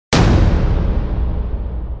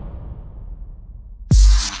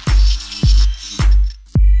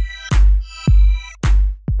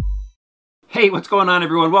Hey, what's going on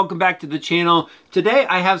everyone? Welcome back to the channel. Today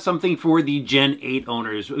I have something for the Gen 8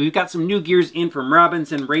 owners. We've got some new gears in from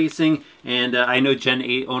Robinson Racing, and I know Gen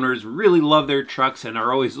 8 owners really love their trucks and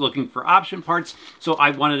are always looking for option parts, so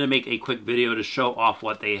I wanted to make a quick video to show off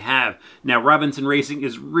what they have. Now, Robinson Racing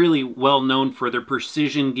is really well known for their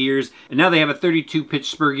precision gears, and now they have a 32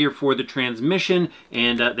 pitch spur gear for the transmission,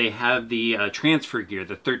 and they have the transfer gear,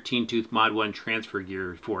 the 13-tooth Mod 1 transfer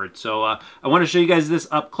gear for it. So I want to show you guys this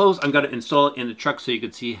up close. I'm going to install it in the truck so you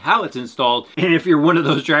can see how it's installed. And if you're one of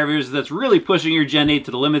those drivers that's really pushing your Gen 8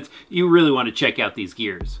 to the limits, you really want to check out these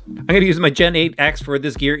gears. I'm going to use my Gen 8 axe for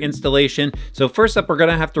this gear installation. So first up, we're going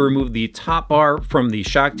to have to remove the top bar from the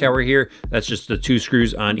shock tower here. That's just the 2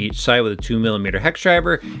 screws on each side with a 2mm hex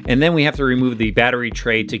driver. And then we have to remove the battery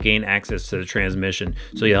tray to gain access to the transmission.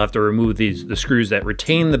 So you'll have to remove the screws that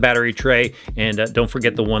retain the battery tray, and don't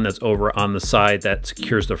forget the one that's over on the side that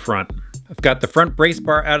secures the front. I've got the front brace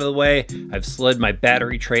bar out of the way. I've slid my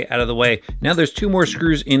battery tray out of the way. Now there's 2 more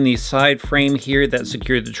screws in the side frame here that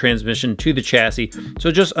secure the transmission to the chassis. So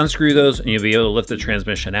just unscrew those and you'll be able to lift the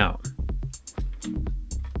transmission out.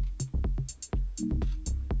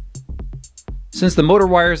 Since the motor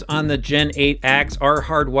wires on the Gen 8 axe are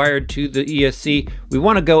hardwired to the ESC, we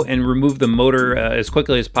want to go and remove the motor as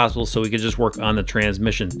quickly as possible so we can just work on the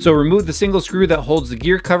transmission. So remove the single screw that holds the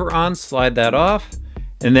gear cover on, slide that off,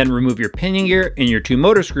 and then remove your pinion gear and your 2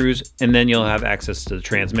 motor screws, and then you'll have access to the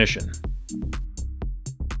transmission.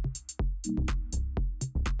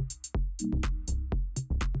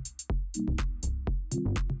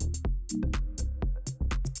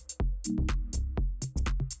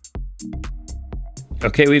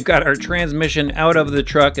 Okay, we've got our transmission out of the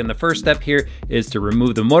truck, and the first step here is to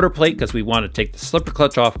remove the motor plate because we want to take the slipper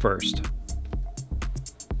clutch off first.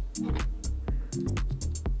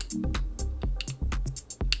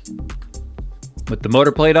 With the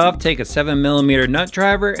motor plate off, take a 7mm nut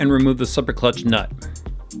driver and remove the slipper clutch nut.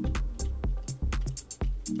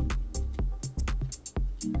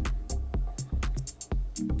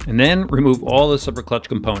 And then remove all the slipper clutch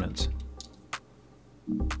components.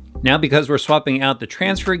 Now, because we're swapping out the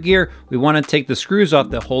transfer gear, we want to take the screws off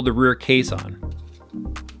that hold the rear case on.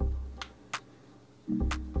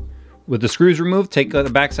 With the screws removed, take the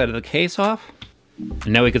back side of the case off, and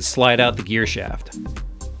now we can slide out the gear shaft.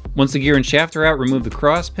 Once the gear and shaft are out, remove the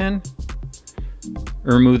cross pin and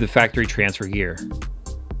remove the factory transfer gear.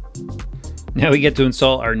 Now we get to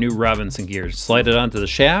install our new Robinson gears. Slide it onto the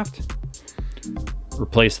shaft,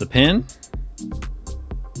 replace the pin,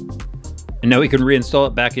 and now we can reinstall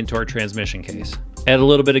it back into our transmission case. Add a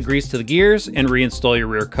little bit of grease to the gears and reinstall your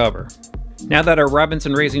rear cover. Now that our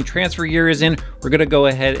Robinson Racing transfer gear is in, we're going to go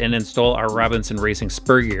ahead and install our Robinson Racing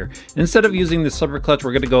spur gear. Instead of using the slipper clutch,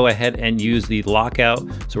 we're going to go ahead and use the lockout.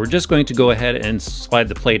 So we're just going to go ahead and slide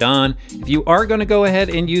the plate on. If you are going to go ahead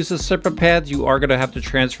and use the slipper pads, you are going to have to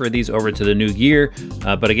transfer these over to the new gear.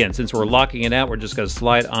 But again, since we're locking it out, we're just going to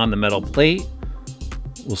slide on the metal plate.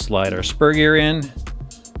 We'll slide our spur gear in.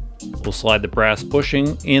 We'll slide the brass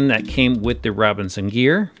bushing in that came with the Robinson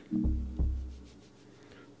gear.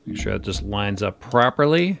 Make sure that just lines up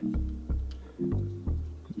properly.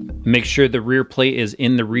 Make sure the rear plate is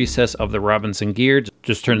in the recess of the Robinson gear.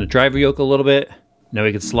 Just turn the driver yoke a little bit. Now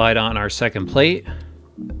we can slide on our second plate.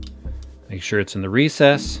 Make sure it's in the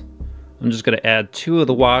recess. I'm just going to add 2 of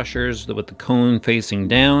the washers with the cone facing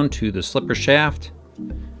down to the slipper shaft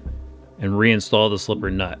and reinstall the slipper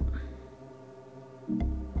nut.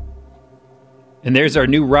 And there's our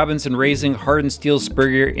new Robinson Racing hardened steel spur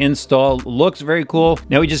gear install. Looks very cool.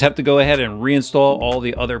 Now we just have to go ahead and reinstall all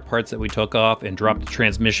the other parts that we took off and drop the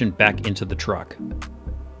transmission back into the truck.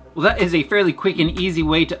 Well, that is a fairly quick and easy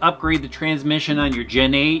way to upgrade the transmission on your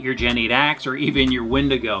Gen 8, your Gen 8 axe, or even your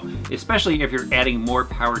Wendigo, especially if you're adding more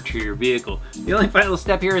power to your vehicle. The only final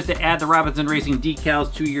step here is to add the Robinson Racing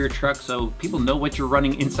decals to your truck so people know what you're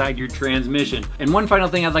running inside your transmission. And one final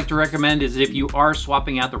thing I'd like to recommend is if you are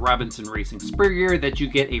swapping out the Robinson Racing spur gear, that you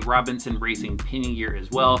get a Robinson Racing pinion gear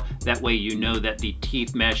as well. That way you know that the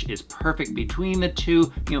teeth mesh is perfect between the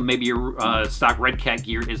two. You know, maybe your stock Redcat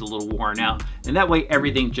gear is a little worn out, and that way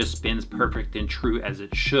everything just spins perfect and true as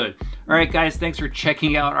it should. All right, guys, thanks for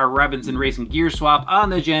checking out our Robinson Racing gear swap on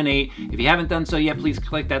the Gen 8. If you haven't done so yet, please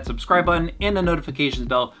click that subscribe button and the notifications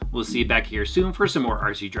bell. We'll see you back here soon for some more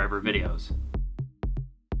RC Driver videos.